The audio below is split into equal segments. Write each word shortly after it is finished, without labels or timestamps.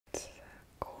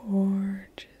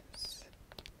gorgeous,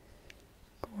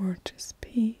 gorgeous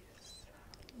piece.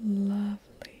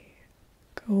 Lovely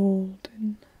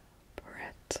golden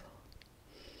pretzel.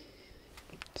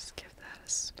 Just give that a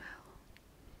smell.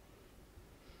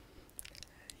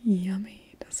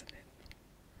 Yummy, doesn't it?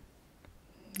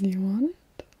 Do you want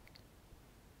it?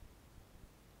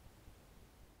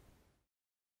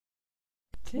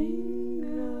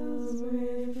 Tingles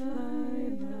with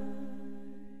flyby.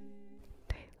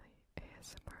 Daily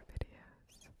ASMR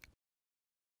videos.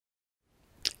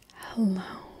 Hello.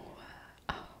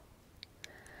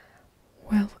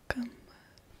 Welcome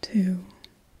to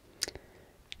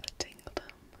the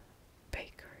Tingledom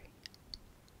Bakery.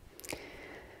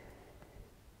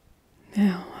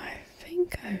 Now, I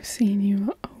think I've seen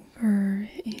you over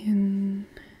in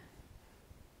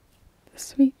the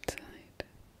sweet side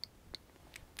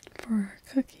for our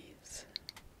cookies.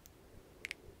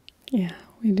 Yeah,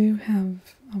 we do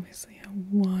have obviously a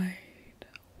wide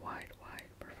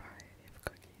variety of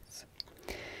cookies,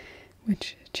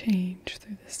 which change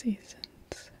through the seasons.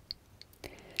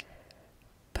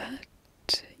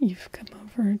 But you've come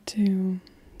over to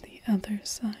the other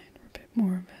side, or a bit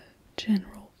more of a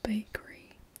general bakery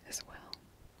as well.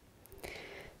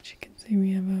 As you can see,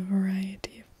 we have a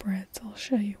variety of breads. I'll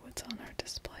show you what's on our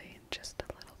display in just a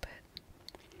little bit.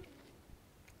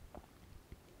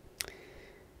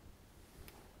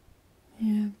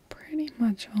 Yeah, pretty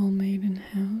much all made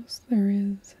in-house. There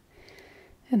is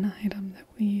an item that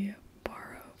we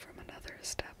borrow from another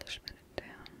establishment in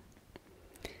town.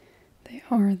 They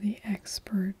are the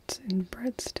experts in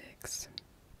breadsticks.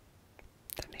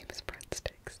 The name is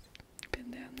Breadsticks.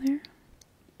 Been down there?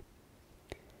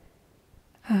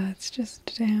 It's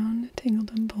just down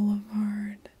Tingledom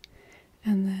Boulevard,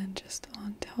 and then just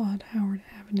on Todd Howard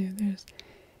Avenue.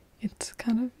 It's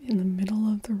kind of in the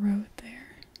middle of the road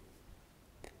there.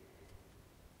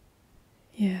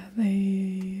 Yeah,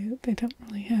 they don't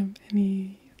really have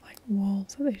any like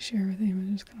walls that they share with anyone.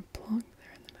 They're just kind of plonk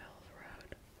there in the middle of the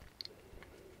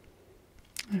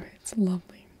road. Alright, it's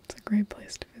lovely. It's a great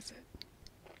place to visit.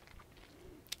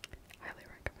 Highly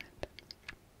recommend.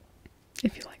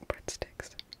 If you like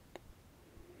breadsticks.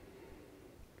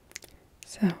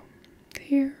 So,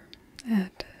 here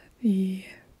at the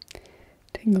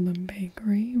Tingledom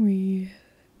Bakery, we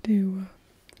do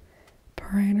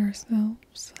pride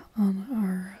ourselves on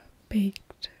our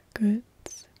baked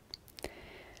goods.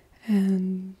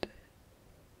 And,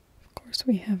 of course,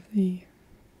 we have the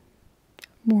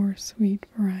more sweet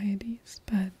varieties,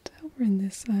 but over in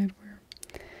this side we're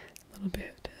a little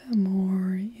bit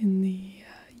more in the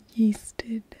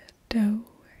yeasted dough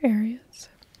areas.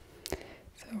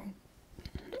 So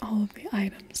all of the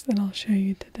items that I'll show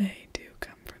you today do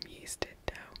come from yeasted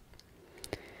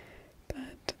dough.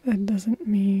 But that doesn't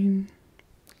mean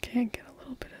you can't get a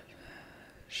little bit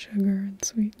of sugar and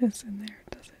sweetness in there,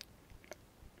 does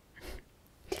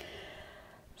it?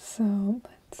 So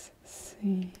let's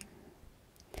see.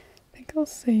 I think I'll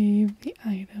save the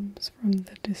items from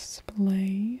the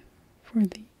display for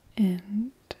the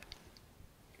end.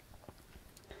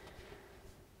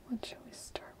 What shall we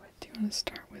start with? Do you want to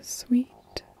start with sweet?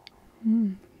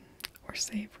 Or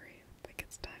savory? I think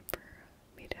it's time for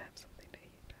me to have something to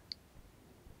eat.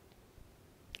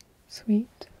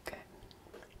 Sweet? Okay.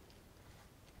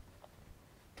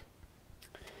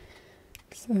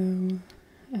 So,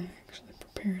 I actually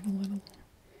prepared a little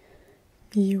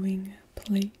viewing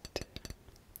plate.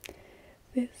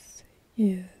 This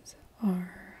is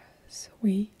our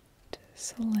sweet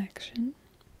selection,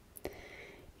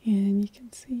 and you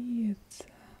can see it's,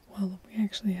 well, we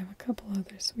actually have a couple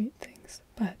other sweet things,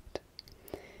 but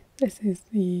this is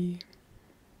the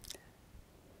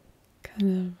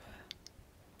kind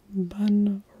of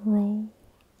bun roll.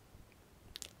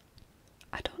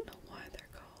 I don't know why they're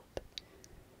called.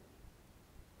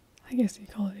 I guess you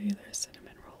call it either a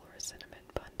cinnamon roll or a cinnamon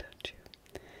bun, don't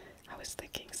you? I was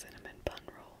thinking cinnamon bun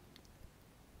roll.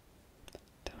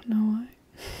 Don't know why.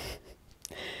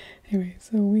 Anyway,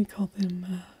 so we call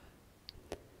them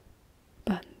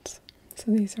buns.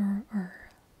 So these are our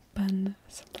bun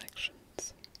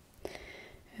selections.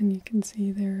 And you can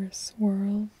see they're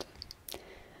swirled.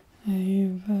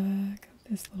 I've got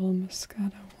this little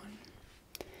Moscato one,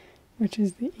 which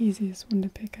is the easiest one to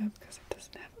pick up because it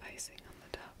doesn't have icing on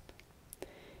the top. You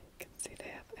can see they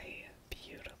have a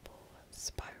beautiful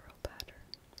spiral pattern.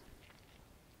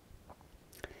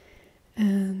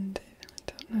 And I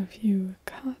don't know if you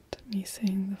caught me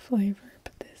saying the flavor,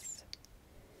 but this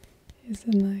is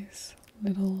a nice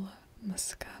little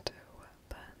Moscato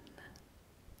bun.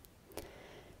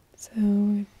 So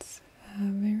it's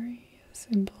very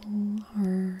simple,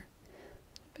 or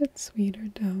a bit sweeter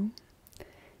dough,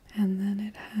 and then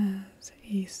it has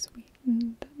a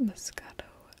sweetened Moscato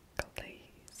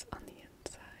glaze on the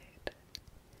inside.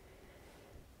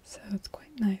 So it's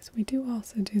quite nice. We do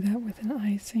also do that with an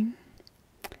icing,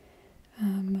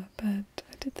 but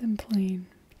I did them plain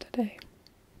today.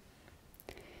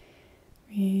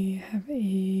 We have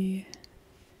a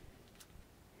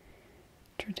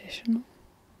traditional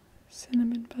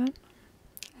cinnamon bun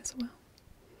as well.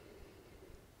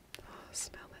 Oh,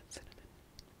 smell that cinnamon.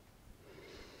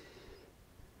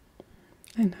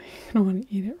 I know you're going to want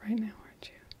to eat it right now, aren't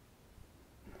you?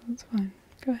 That's fine.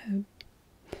 Go ahead.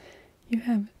 You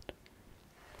have it.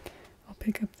 I'll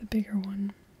pick up the bigger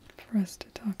one for us to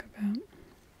talk about.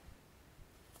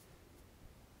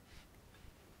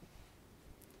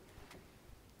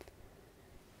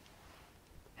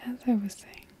 As I was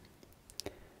saying,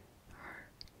 it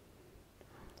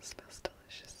smells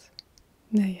delicious.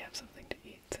 Now you have something to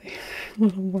eat, so you're a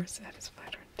little more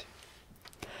satisfied, aren't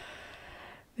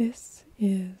you? This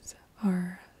is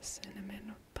our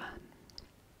cinnamon bun.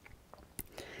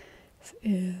 This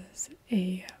is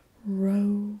a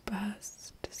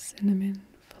robust cinnamon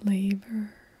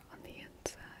flavor on the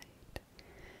inside,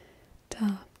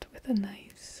 topped with a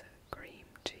nice cream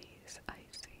cheese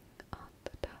icing on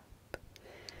the top.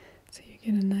 So you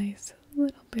get a nice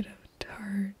little bit of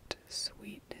tart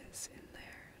sweetness in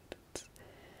there. It's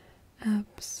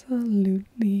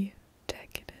absolutely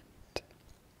decadent.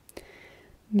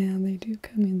 Now they do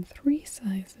come in 3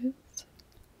 sizes.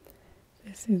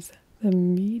 This is the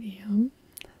medium.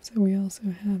 So we also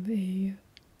have a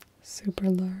super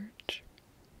large,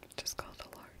 which is called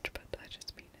a large, but I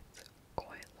just mean it's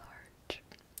quite large.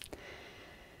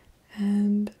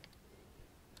 And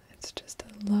it's just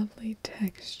a lovely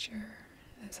texture,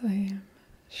 as I am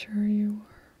sure you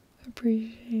are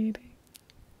appreciating.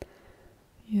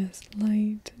 Yes,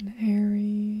 light and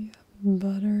airy,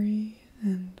 buttery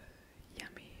and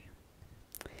yummy.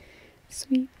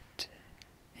 Sweet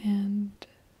and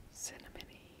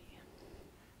cinnamony.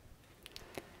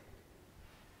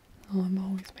 Oh, I'm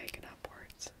always making up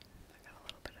words. I got a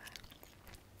little bit of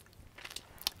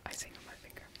icing on my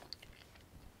finger.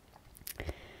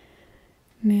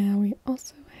 Now we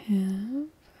also have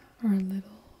our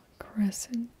little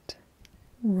crescent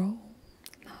roll,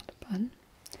 not a bun.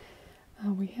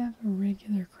 We have a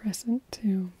regular crescent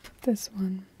too, but this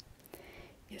one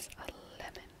is a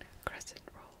lemon crescent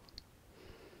roll.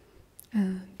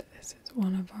 And this is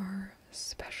one of our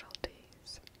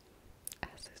specialties,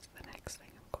 as is the next thing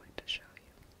I'm going to show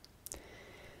you.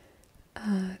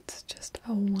 It's just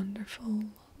a wonderful,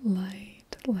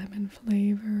 light lemon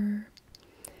flavor,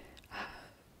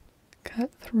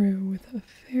 cut through with a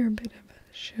fair bit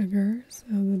of sugar so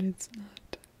that it's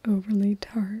not overly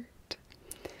tart.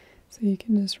 So you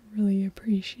can just really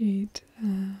appreciate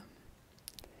the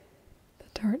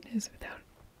tartness without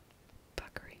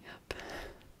puckering up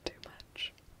too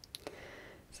much.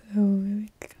 So they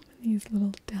come in these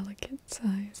little delicate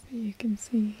size that you can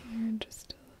see here,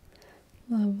 just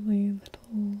a lovely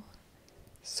little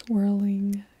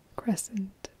swirling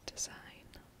crescent design.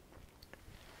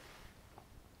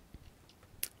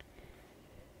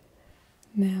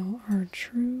 Now our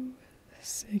true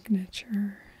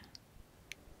signature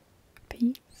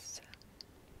piece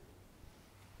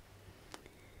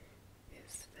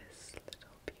is this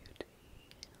little beauty.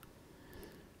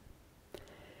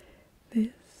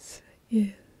 This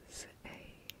is a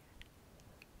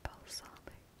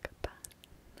balsamic bun.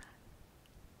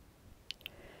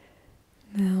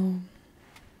 Now,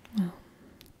 well,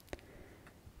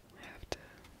 I have to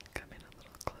come in a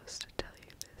little close to tell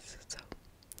you this. So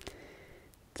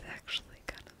it's actually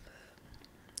kind of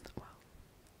well,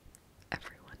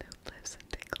 everyone who lives in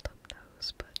Tingledom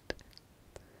knows, but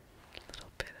a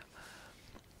little bit of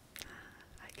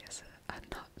I guess a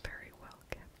not very well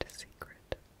kept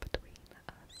secret between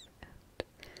us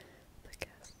and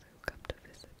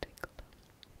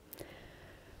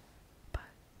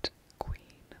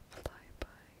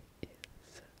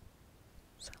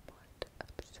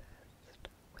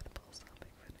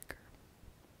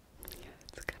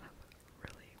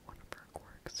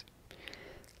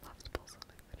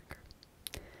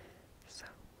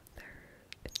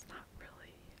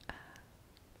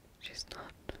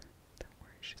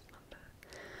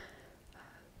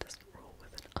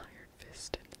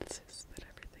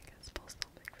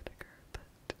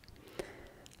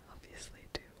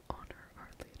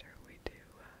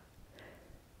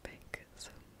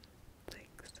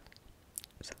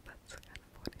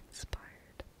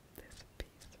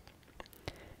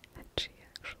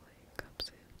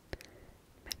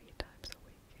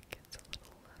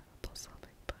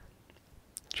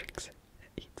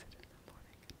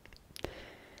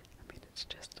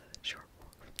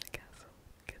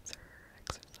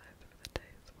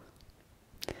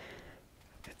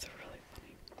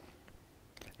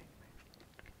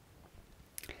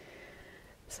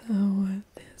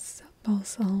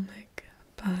balsamic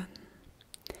bun,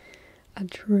 a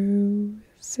true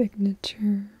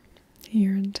signature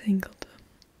here in Tingledom.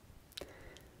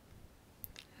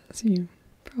 As you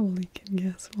probably can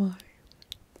guess why.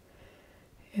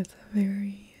 It's a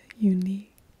very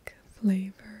unique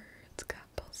flavor. It's got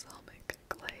balsamic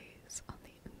glaze on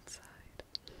the inside.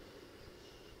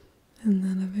 And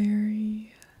then a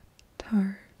very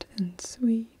tart and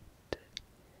sweet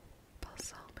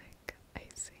balsamic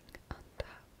icing on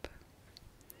top.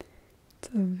 It's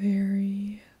a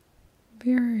very,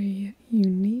 very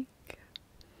unique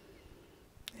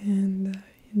and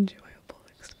enjoyable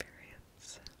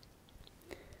experience.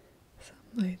 Some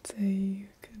might say you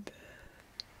could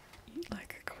eat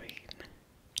like a queen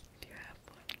if you have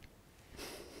one.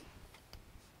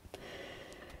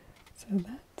 So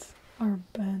that's our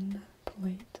bun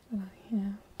plate that I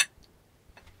have.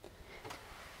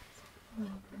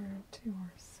 Over to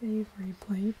our savory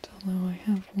plate, although I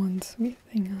have one sweet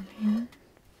thing on here.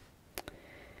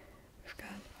 We've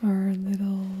got our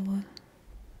little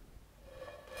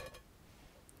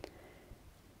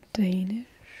Danish.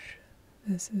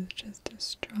 This is just a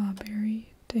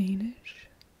strawberry Danish.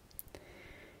 You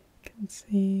can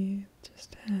see it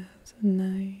just has a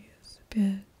nice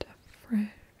bit of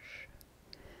fresh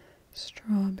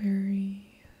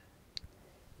strawberry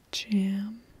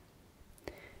jam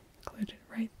included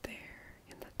right there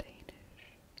in the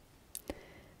Danish.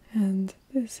 And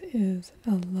this is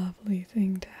a lovely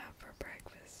thing to have for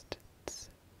breakfast. It's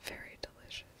very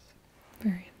delicious,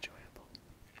 very enjoyable.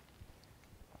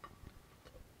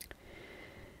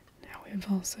 Now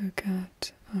we've also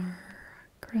got our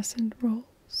crescent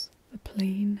rolls, the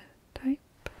plain type.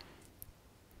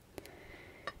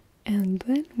 And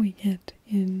then we get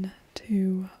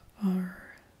into our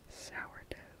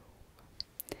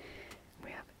sourdough.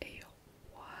 We have a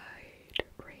wide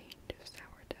range of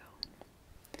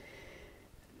sourdough.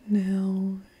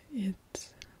 Now,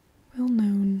 it's well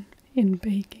known in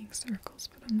baking circles,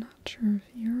 but I'm not sure if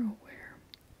you're aware.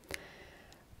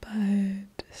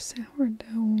 But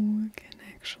sourdough can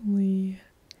actually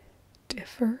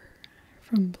differ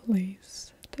from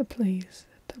place to place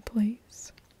to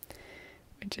place,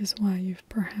 which is why you've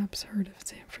perhaps heard of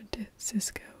San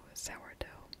Francisco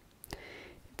sourdough.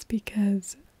 It's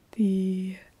because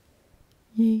the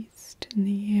yeast in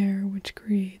the air which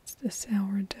creates the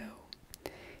sourdough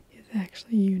is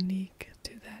actually unique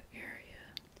to that area.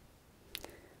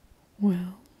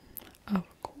 Well, of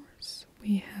course,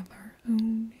 we have our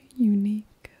own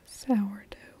unique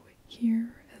sourdough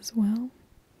here as well.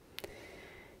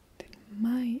 In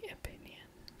my opinion,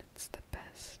 it's the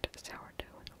best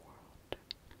sourdough in the world.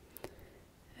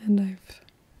 And I've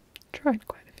tried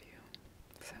quite a few,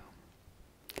 so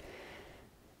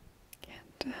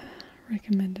can't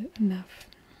recommend it enough.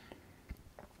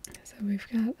 So we've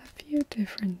got a few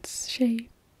different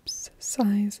shapes,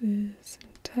 sizes,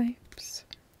 and types.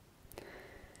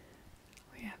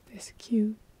 We have this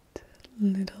cute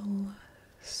little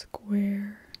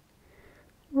square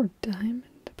or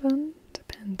diamond bun.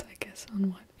 Depends, I guess, on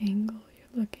what angle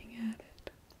you're looking at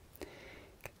it. You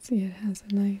can see it has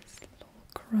a nice little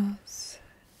cross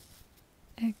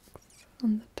X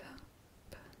on the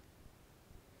top.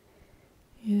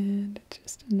 And it's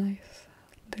just a nice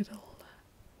little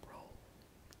roll.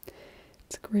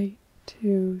 It's great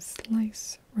to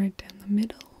slice right down the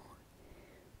middle,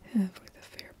 have with a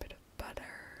fair bit of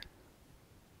butter.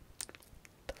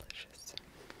 Delicious.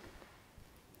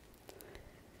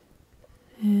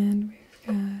 And we've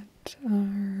got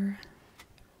our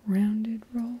rounded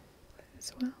roll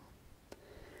as well.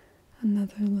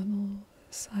 Another little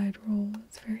side roll.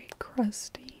 It's very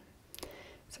crusty,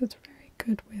 so it's very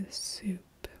good with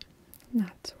soup,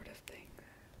 that sort of thing,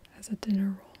 as a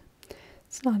dinner roll.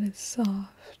 It's not as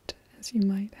soft as you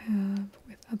might have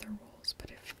with other rolls,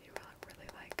 but if you really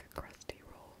like a crusty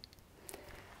roll,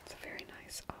 it's a very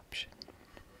nice option.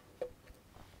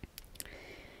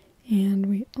 And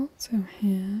we also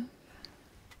have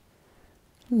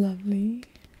lovely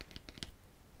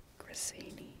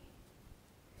grissini.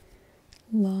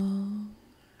 Long,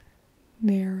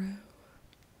 narrow,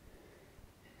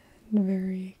 and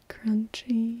very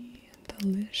crunchy and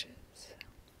delicious.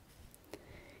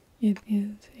 It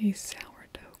is a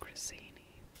sourdough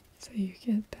grissini, so you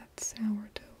get that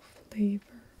sourdough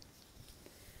flavor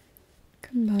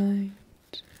combined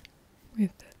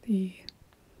with the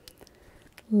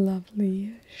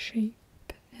lovely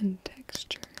shape and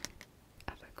texture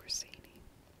of a grissini.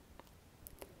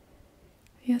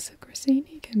 Yes, a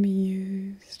grissini can be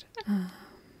used,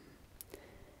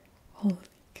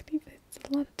 it's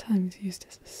a lot of times used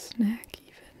as a snack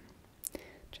even.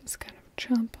 Just kind of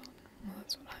chomp on, well,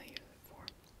 that's what I use it for.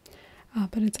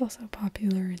 but it's also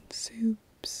popular in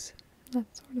soups, that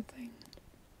sort of thing.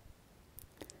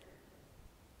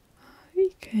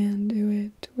 You can do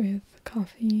it with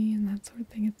coffee and that sort of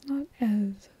thing. It's not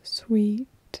as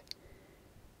sweet.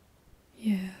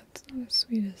 Yeah, it's not as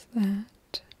sweet as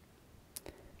that.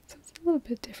 So it's a little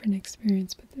bit different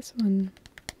experience, but this one,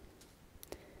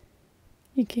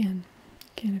 you can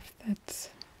if that's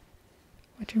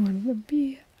what you want. It would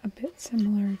be a bit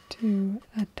similar to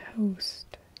a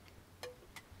toast.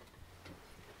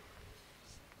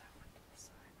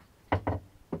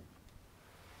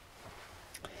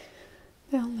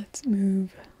 Now let's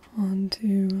move on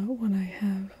to what I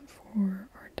have for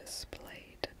our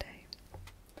display today.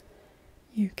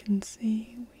 You can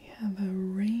see we have a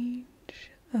range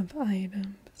of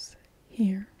items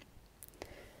here.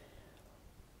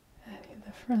 And in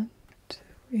the front,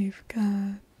 we've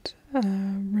got a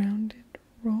rounded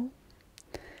roll,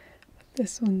 but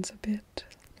this one's a bit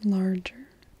larger.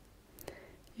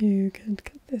 You could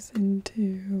cut this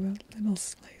into little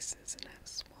slices and have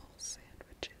small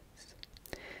sandwiches.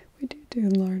 We do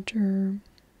larger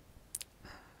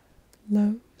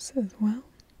loaves as well,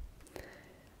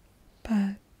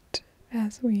 but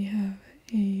as we have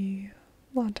a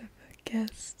lot of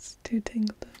guests to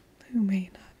Tingledom who may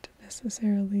not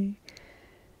necessarily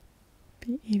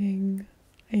be eating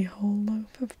a whole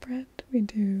loaf of bread, we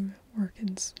do work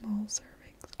in small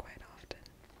servings quite often.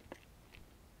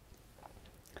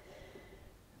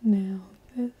 Now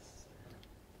this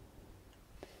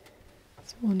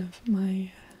is one of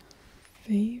my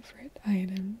favorite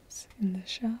items in the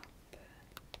shop.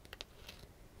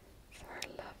 It's our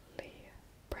lovely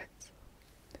pretzel.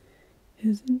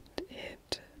 Isn't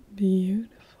it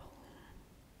beautiful?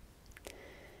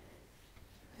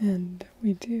 And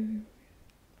we do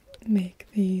make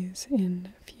these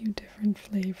in a few different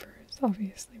flavors,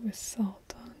 obviously with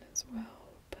salt on as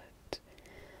well, but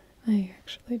I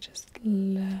actually just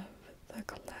love the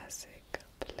classic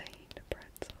plain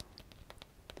pretzel.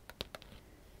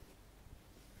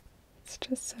 It's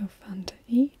just so fun to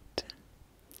eat.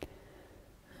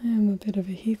 I am a bit of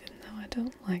a heathen though, I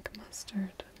don't like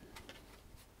mustard.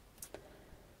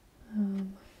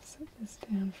 Set this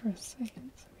down for a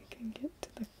second so we can get to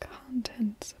the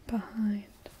contents behind.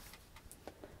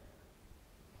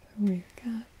 So we've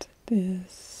got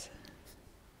this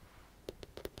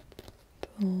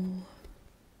little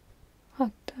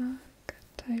hot dog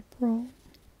type roll.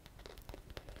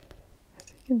 As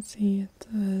you can see, it's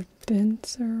a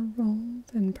denser roll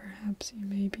than perhaps you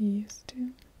may be used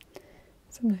to.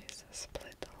 It's a nice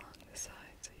split along the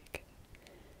side so you can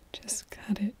just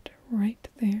cut it right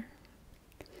there.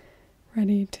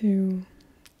 Ready to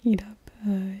eat up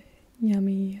a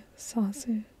yummy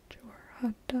sausage or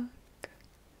hot dog.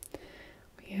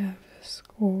 We have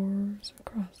scores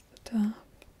across the top.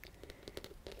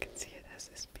 You can see it has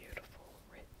this beautiful,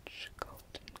 rich,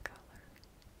 golden color.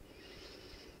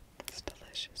 It's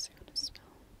delicious. You want to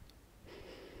smell?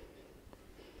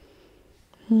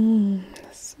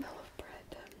 The smell of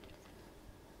bread.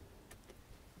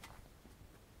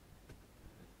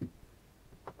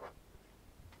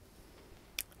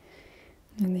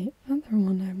 And the other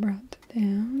one I brought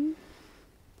down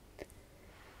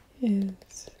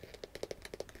is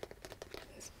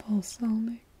this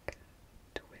balsamic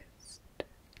twist.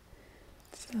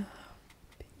 It's a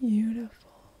beautiful,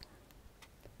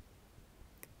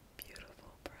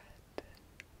 beautiful bread.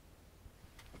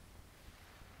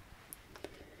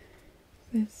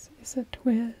 This is a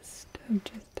twist of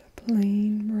just a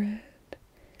plain bread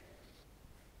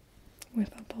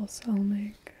with a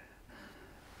balsamic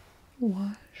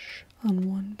wash on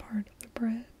one part of the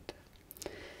bread.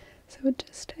 So it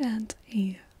just adds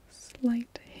a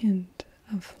slight hint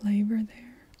of flavor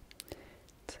there.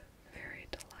 It's very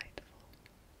delightful.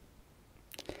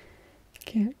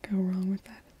 Can't go wrong with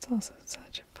that. It's also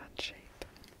such a fun shape.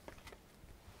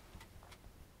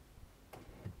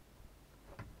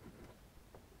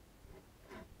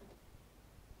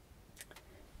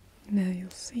 Now you'll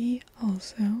see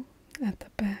also at the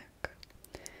back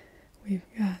we've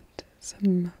got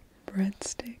some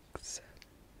breadsticks,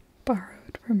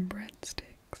 borrowed from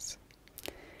breadsticks.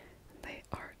 They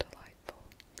are delightful.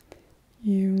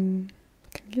 You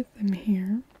can get them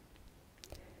here,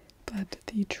 but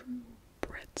the true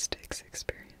breadsticks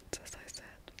experience, as I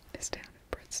said, is down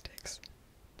at Breadsticks.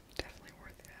 Definitely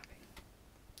worth having.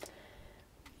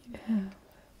 We have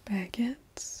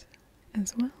baguettes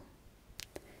as well,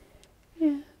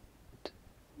 and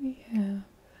we have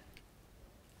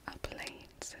a plain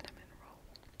cinnamon roll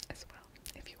as well,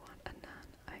 if you want a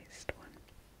non-iced one.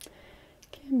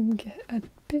 Can get a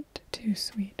bit too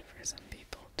sweet for some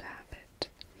people to have it.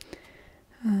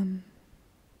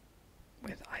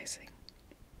 icing.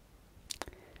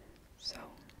 So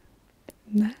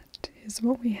that is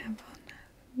what we have on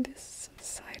this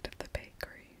side of the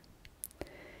bakery.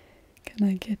 Can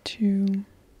I get you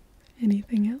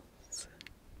anything else?